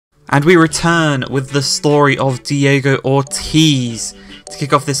And we return with the story of Diego Ortiz. To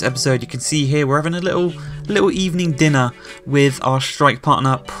kick off this episode, you can see here we're having a little evening dinner with our strike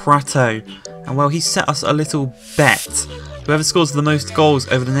partner Pratto. And well, he set us a little bet. Whoever scores the most goals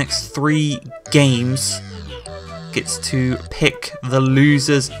over the next 3 games gets to pick the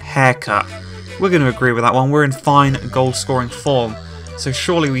loser's haircut. We're going to agree with that one. We're in fine goal scoring form, so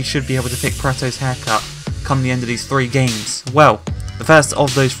surely we should be able to pick Pratto's haircut come the end of these 3 games. Well, the first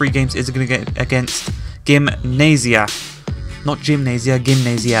of those 3 games is going to get against Gimnasia. Not Gymnasia,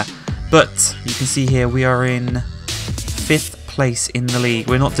 Gimnasia. But you can see here we are in 5th place in the league.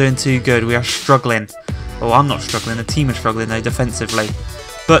 We're not doing too good. We are struggling. Well, I'm not struggling. The team is struggling though defensively.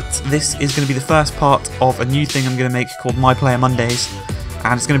 But this is going to be the first part of a new thing I'm going to make called My Player Mondays.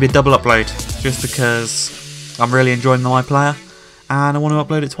 And it's going to be a double upload just because I'm really enjoying the My Player and I want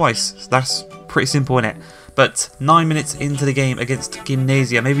to upload it twice. So that's pretty simple, innit? But 9 minutes into the game against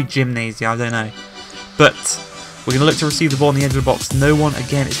Gimnasia, maybe Gymnasia, I don't know. But we're going to look to receive the ball in the edge of the box. No one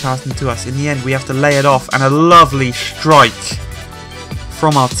again is passing to us. In the end, we have to lay it off, and a lovely strike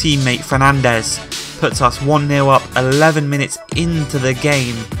from our teammate Fernandez puts us 1-0 up 11 minutes into the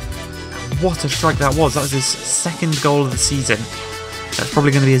game. What a strike that was. That was his 2nd goal of the season. That's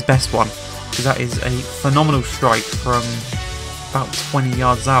probably going to be his best one, because that is a phenomenal strike from about 20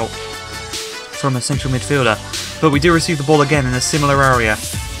 yards out from a central midfielder. But we do receive the ball again in a similar area.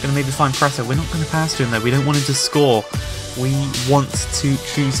 Going to maybe find Pratto. We're not going to pass to him though. We don't want him to score. We want to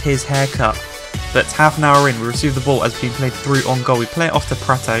choose his haircut. But half an hour in, we receive the ball as being played through on goal. We play it off to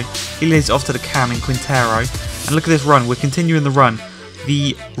Pratto. He lays it off to the cam in Quintero. And look at this run. We're continuing the run.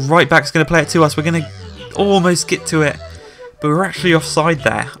 The right back's going to play it to us. We're going to almost get to it. But we're actually offside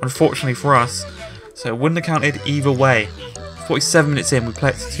there, unfortunately for us. So it wouldn't have counted either way. 47 minutes in, we play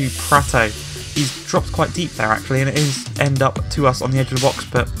it to Pratto. He's dropped quite deep there actually, and it is end up to us on the edge of the box,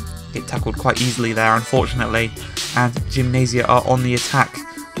 but get tackled quite easily there, unfortunately. And Gymnasia are on the attack.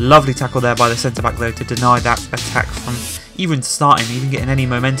 Lovely tackle there by the centre-back though to deny that attack from even starting, even getting any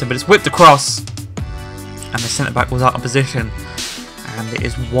momentum, but it's whipped across. And the centre-back was out of position. And it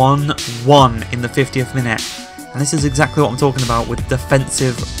is 1-1 in the 50th minute. And this is exactly what I'm talking about with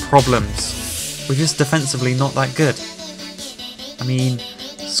defensive problems. We're just defensively not that good. I mean,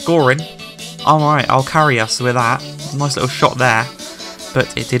 scoring, alright, I'll carry us with that. Nice little shot there,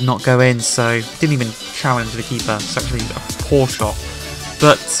 but it did not go in, so didn't even challenge the keeper. It's actually a poor shot.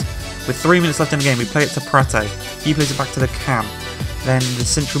 But with 3 minutes left in the game, we play it to Pratto. He plays it back to the cam. Then the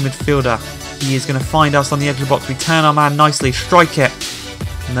central midfielder, he is going to find us on the edge of the box. We turn our man nicely, strike it.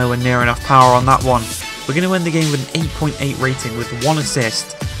 Nowhere near enough power on that one. We're going to end the game with an 8.8 rating with 1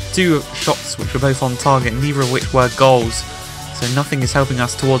 assist, 2 shots which were both on target, neither of which were goals. So nothing is helping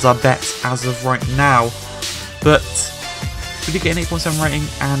us towards our bets as of right now. But we did get an 8.7 rating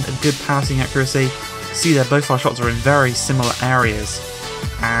and a good passing accuracy. See there, both our shots are in very similar areas.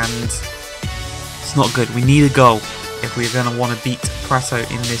 And it's not good. We need a goal if we're going to want to beat Pratto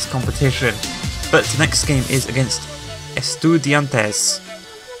in this competition. But the next game is against Estudiantes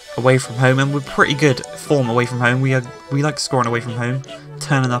away from home, and we're pretty good form away from home. We like scoring away from home,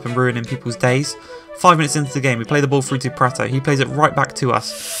 turning up and ruining people's days. 5 minutes into the game, we play the ball through to Pratto. He plays it right back to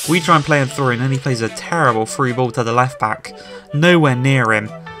us. We try and play him through, and then he plays a terrible through ball to the left back. Nowhere near him.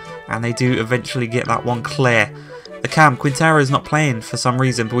 And they do eventually get that one clear. The cam, Quintero is not playing for some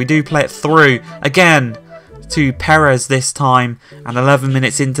reason, but we do play it through again to Perez this time. And 11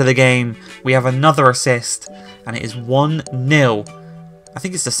 minutes into the game, we have another assist, and it is 1-0. I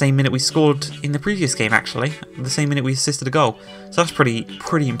think it's the same minute we scored in the previous game actually. The same minute we assisted a goal. So that's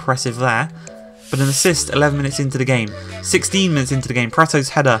pretty impressive there. But an assist 11 minutes into the game. 16 minutes into the game, Pratto's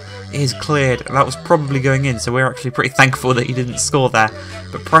header is cleared. That was probably going in, so we're actually pretty thankful that he didn't score there.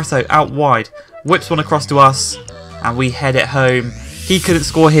 But Pratto out wide, whips one across to us, and we head it home. He couldn't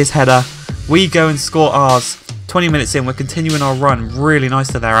score his header. We go and score ours. 20 minutes in, we're continuing our run. Really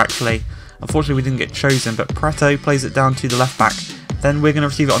nice there actually. Unfortunately we didn't get chosen, but Pratto plays it down to the left back. Then we're going to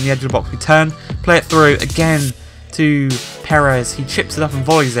receive it on the edge of the box. We turn, play it through again to Perez. He chips it up and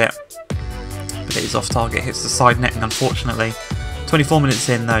volleys it. But it is off target, hits the side netting unfortunately. 24 minutes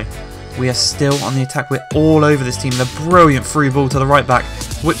in though. We are still on the attack. We're all over this team. The brilliant free ball to the right back.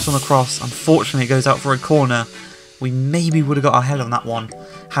 Whips on across. Unfortunately it goes out for a corner. We maybe would have got our head on that one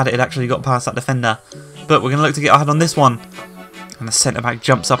had it actually got past that defender. But we're going to look to get our head on this one. And the centre back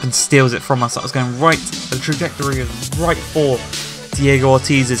jumps up and steals it from us. That was going right. The trajectory is right for Diego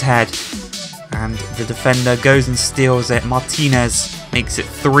Ortiz's head, and the defender goes and steals it. Martinez makes it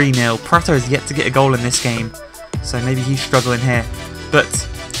 3-0. Pratto has yet to get a goal in this game, so maybe he's struggling here. But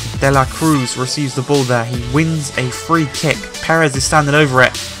De La Cruz receives the ball there. He wins a free kick. Perez is standing over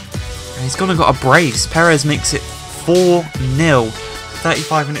it. And he's gone and got a brace. Perez makes it 4-0.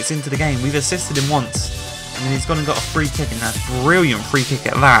 35 minutes into the game. We've assisted him once. And then he's gone and got a free kick, and that's a brilliant free kick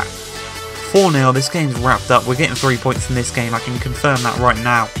at that. 4-0, this game's wrapped up. We're getting 3 points in this game. I can confirm that right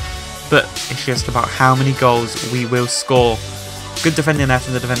now. But it's just about how many goals we will score. Good defending there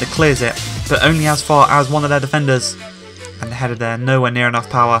from the defender, clears it, but only as far as one of their defenders. And the header there, nowhere near enough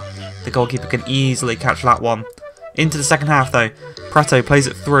power. The goalkeeper can easily catch that one. Into the second half though, Pratto plays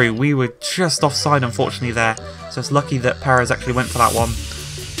it through. We were just offside unfortunately there, so it's lucky that Perez actually went for that one.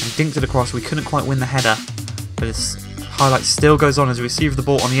 And dinked it across, we couldn't quite win the header. But his highlight still goes on as we receive the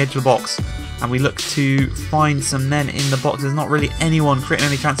ball on the edge of the box. And we look to find some men in the box. There's not really anyone creating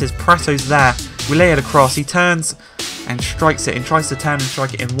any chances. Pratto's there. We lay it across. He turns and strikes it and tries to turn and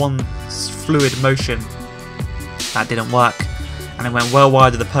strike it in one fluid motion. That didn't work. And it went well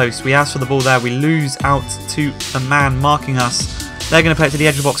wide of the post. We ask for the ball there. We lose out to the man marking us. They're going to play it to the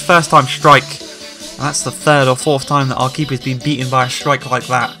edge of the box. First time strike. And that's the third or fourth time that our keeper's been beaten by a strike like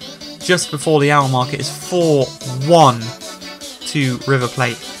that. Just before the hour mark, it is 4-1 to River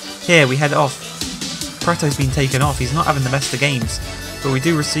Plate. Here we head off. Pratto's been taken off. He's not having the best of games. But we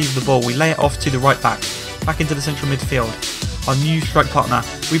do receive the ball. We lay it off to the right back. Back into the central midfield. Our new strike partner.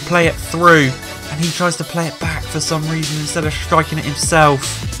 We play it through. And he tries to play it back for some reason instead of striking it himself.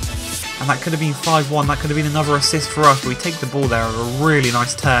 And that could have been 5-1. That could have been another assist for us. But we take the ball there with a really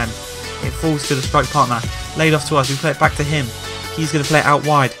nice turn. It falls to the strike partner. Laid off to us. We play it back to him. He's going to play it out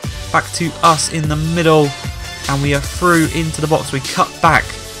wide. Back to us in the middle. And we are through into the box. We cut back.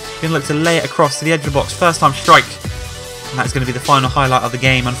 We're going to look to lay it across to the edge of the box. First time strike. And that's going to be the final highlight of the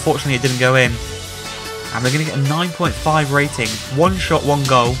game. Unfortunately, it didn't go in. And we're going to get a 9.5 rating. 1 shot, 1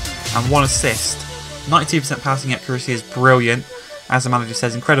 goal, and 1 assist. 92% passing accuracy is brilliant. As the manager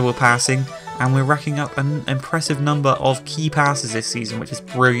says, incredible passing. And we're racking up an impressive number of key passes this season, which is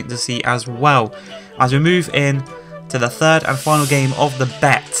brilliant to see as well. As we move in to the third and final game of the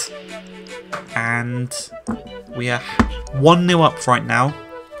bet. And we are 1-0 up right now.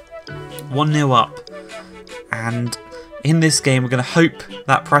 1-0 up. And in this game, we're going to hope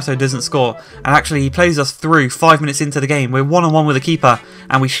that Pratto doesn't score. And actually, he plays us through 5 minutes into the game. We're 1-on-1 with the keeper.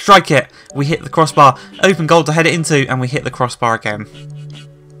 And we strike it. We hit the crossbar. Open goal to head it into. And we hit the crossbar again.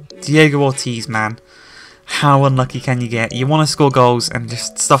 Diego Ortiz, man. How unlucky can you get? You want to score goals and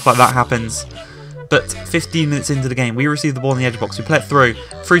just stuff like that happens. But 15 minutes into the game, we receive the ball in the edge box. We play it through.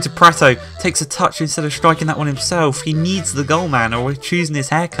 Through to Pratto. Takes a touch instead of striking that one himself. He needs the goal, man, or we're choosing his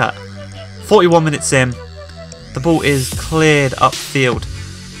haircut. 41 minutes in. The ball is cleared upfield.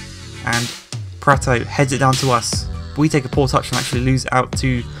 And Pratto heads it down to us. We take a poor touch and actually lose out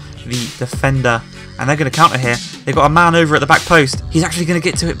to the defender. And they're going to counter here. They've got a man over at the back post. He's actually going to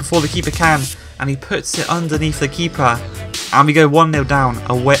get to it before the keeper can. And he puts it underneath the keeper. And we go 1-0 down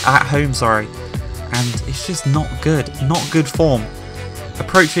away at home, sorry. And it's just not good. Not good form.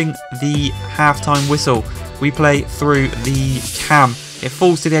 Approaching the half-time whistle. We play through the cam. It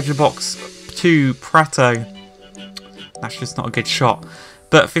falls to the edge of the box to Pratto. That's just not a good shot.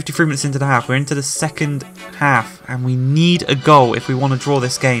 But 53 minutes into the half, we're into the second half. And we need a goal if we want to draw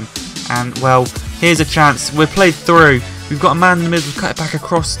this game. And, well, here's a chance. We're played through. We've got a man in the middle to cut it back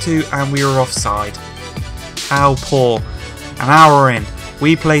across to, and we are offside. How poor. An hour in.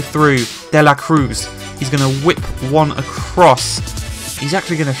 We play through De La Cruz. He's going to whip one across. He's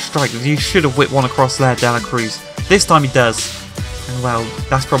actually going to strike. He should have whipped one across there, De La Cruz. This time he does. And, well,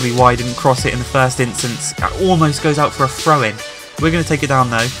 that's probably why he didn't cross it in the first instance. It almost goes out for a throw-in. We're going to take it down,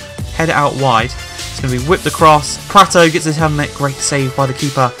 though. Head it out wide. It's going to be whipped across. Pratto gets his helmet. Great save by the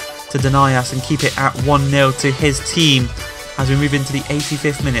keeper to deny us and keep it at 1-0 to his team as we move into the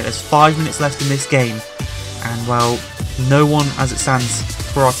 85th minute. There's 5 minutes left in this game. And, well, no one, as it stands,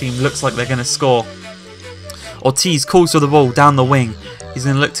 for our team looks like they're going to score. Ortiz calls for the ball down the wing. He's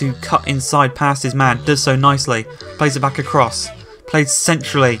going to look to cut inside past his man. Does so nicely. Plays it back across. Played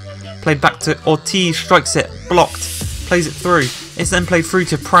centrally. Played back to Ortiz. Strikes it. Blocked. Plays it through. It's then played through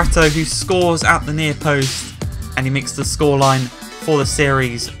to Pratto, who scores at the near post. And he makes the scoreline for the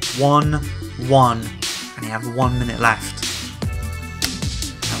series 1-1. And you have 1 minute left.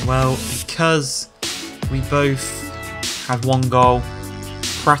 And, well, because we both had 1 goal,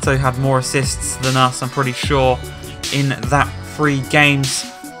 Pratto had more assists than us, I'm pretty sure, in that 3 games.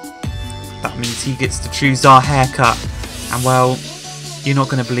 That means he gets to choose our haircut. And, well, you're not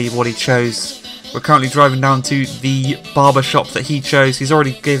going to believe what he chose. We're currently driving down to the barber shop that he chose. He's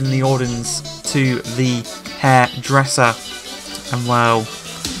already given the orders to the hairdresser. And, well,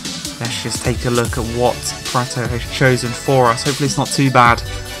 let's just take a look at what Pratto has chosen for us. Hopefully it's not too bad.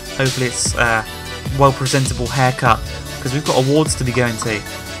 Hopefully it's a well presentable haircut, because we've got awards to be going to.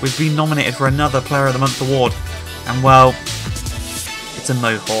 we've been nominated for another Player of the Month award. And well, it's a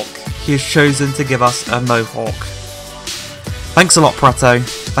Mohawk. He has chosen to give us a Mohawk. Thanks a lot, Pratto.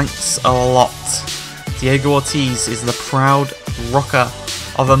 Thanks a lot. Diego Ortiz is the proud rocker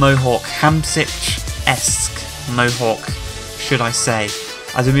of a Mohawk. Hamsich-esque Mohawk, should I say.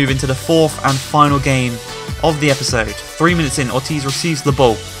 As we move into the fourth and final game of the episode. 3 minutes in, Ortiz receives the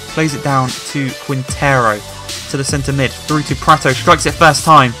ball, plays it down to Quintero, to the centre mid, through to Pratto, strikes it first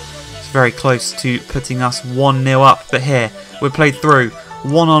time. It's very close to putting us 1-0 up, but here, we're played through,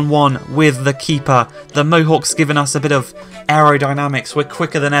 one-on-one with the keeper. The Mohawk's given us a bit of aerodynamics, we're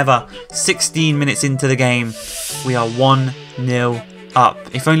quicker than ever. 16 minutes into the game, we are 1-0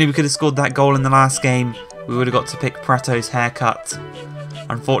 up. If only we could have scored that goal in the last game, we would have got to pick Pratto's haircut.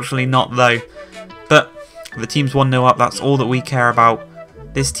 Unfortunately not though. But the team's 1-0 up, that's all that we care about.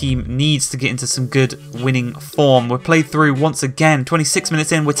 This team needs to get into some good winning form. We're played through once again. 26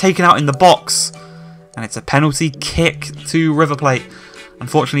 minutes in, we're taken out in the box. And it's a penalty kick to River Plate.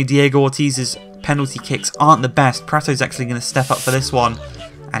 Unfortunately, Diego Ortiz's penalty kicks aren't the best. Pratto's actually going to step up for this one.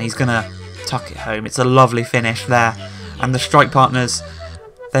 And he's going to tuck it home. It's a lovely finish there. And the strike partners,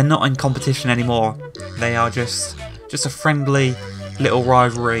 they're not in competition anymore. They are just a friendly little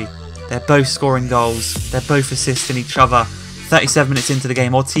rivalry. They're both scoring goals. They're both assisting each other. 37 minutes into the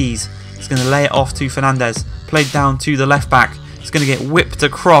game, Ortiz is going to lay it off to Fernandez. Played down to the left back. He's going to get whipped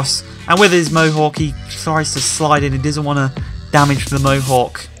across. And with his Mohawk, he tries to slide in. He doesn't want to damage the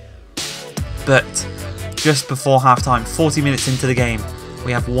Mohawk. But just before half-time, 40 minutes into the game,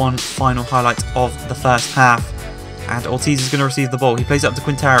 we have one final highlight of the first half. And Ortiz is going to receive the ball. He plays it up to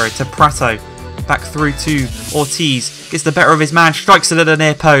Quintero, to Pratto. Back through to Ortiz. Gets the better of his man. Strikes it at the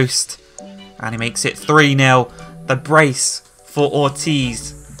near post. And he makes it 3-0. The brace for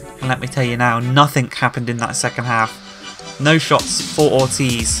Ortiz. And let me tell you now, nothing happened in that second half. No shots for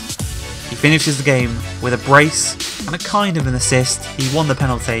Ortiz. He finishes the game with a brace and a kind of an assist. He won the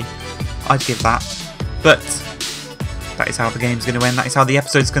penalty. I'd give that. But that is how the game's going to end. That is how the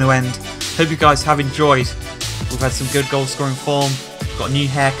episode's going to end. Hope you guys have enjoyed. We've had some good goal scoring form. Got a new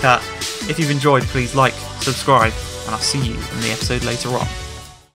haircut. If you've enjoyed, please like, subscribe, and I'll see you in the episode later on.